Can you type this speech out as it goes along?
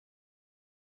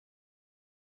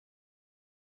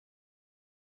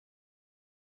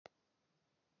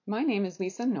My name is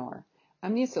Lisa Knorr.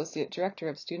 I'm the Associate Director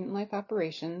of Student Life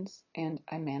Operations, and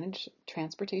I manage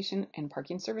transportation and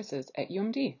parking services at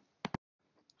UMD.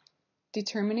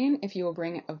 Determining if you will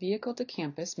bring a vehicle to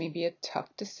campus may be a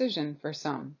tough decision for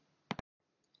some.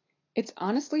 It's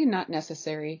honestly not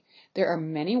necessary. There are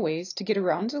many ways to get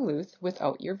around Duluth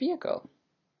without your vehicle.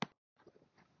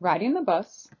 Riding the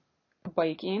bus,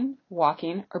 biking,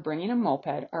 walking, or bringing a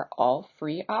moped are all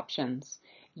free options.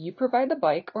 You provide the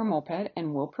bike or moped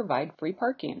and we'll provide free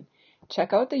parking.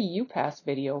 Check out the UPass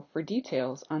video for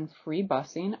details on free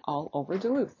busing all over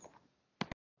Duluth.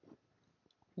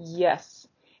 Yes,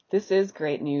 this is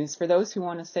great news for those who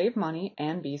want to save money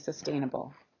and be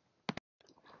sustainable.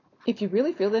 If you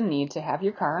really feel the need to have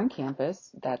your car on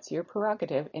campus, that's your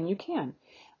prerogative and you can.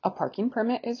 A parking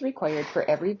permit is required for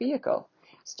every vehicle.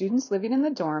 Students living in the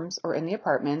dorms or in the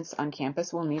apartments on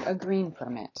campus will need a green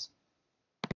permit.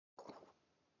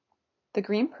 The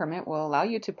green permit will allow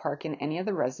you to park in any of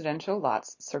the residential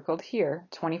lots circled here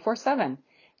 24/7.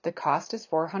 The cost is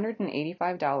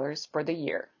 $485 for the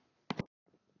year.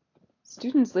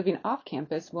 Students living off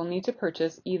campus will need to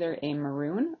purchase either a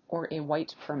maroon or a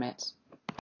white permit.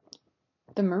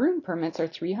 The maroon permits are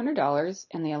 $300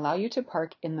 and they allow you to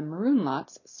park in the maroon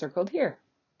lots circled here.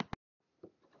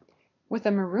 With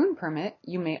a maroon permit,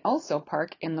 you may also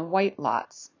park in the white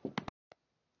lots.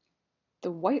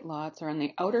 The white lots are on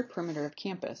the outer perimeter of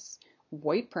campus.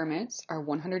 White permits are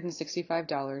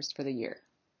 $165 for the year.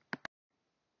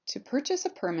 To purchase a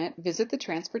permit, visit the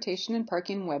Transportation and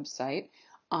Parking website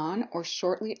on or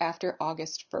shortly after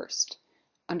August 1st.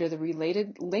 Under the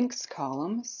Related Links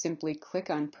column, simply click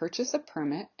on Purchase a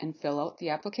Permit and fill out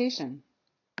the application.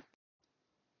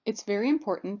 It's very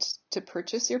important to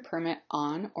purchase your permit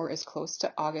on or as close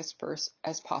to August 1st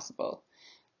as possible.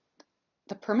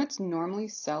 The permits normally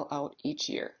sell out each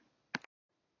year.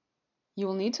 You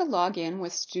will need to log in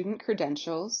with student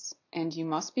credentials and you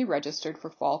must be registered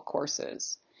for fall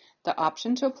courses. The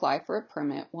option to apply for a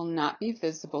permit will not be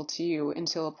visible to you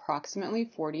until approximately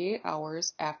 48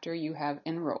 hours after you have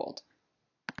enrolled.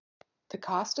 The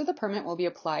cost of the permit will be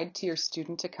applied to your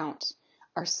student account.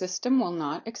 Our system will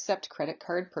not accept credit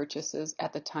card purchases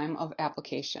at the time of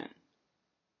application.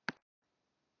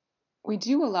 We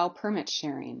do allow permit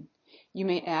sharing. You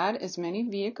may add as many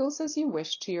vehicles as you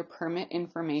wish to your permit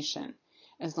information.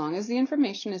 As long as the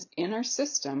information is in our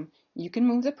system, you can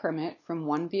move the permit from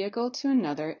one vehicle to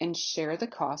another and share the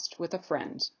cost with a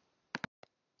friend.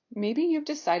 Maybe you've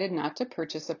decided not to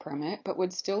purchase a permit but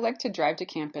would still like to drive to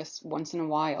campus once in a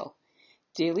while.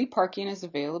 Daily parking is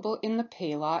available in the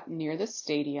pay lot near the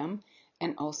stadium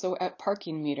and also at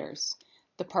parking meters.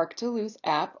 The Park Duluth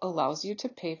app allows you to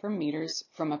pay for meters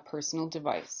from a personal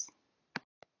device.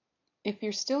 If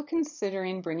you're still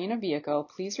considering bringing a vehicle,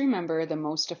 please remember the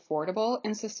most affordable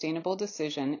and sustainable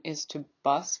decision is to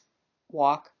bus,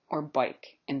 walk, or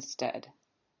bike instead.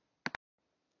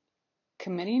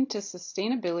 Committing to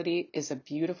sustainability is a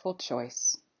beautiful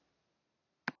choice.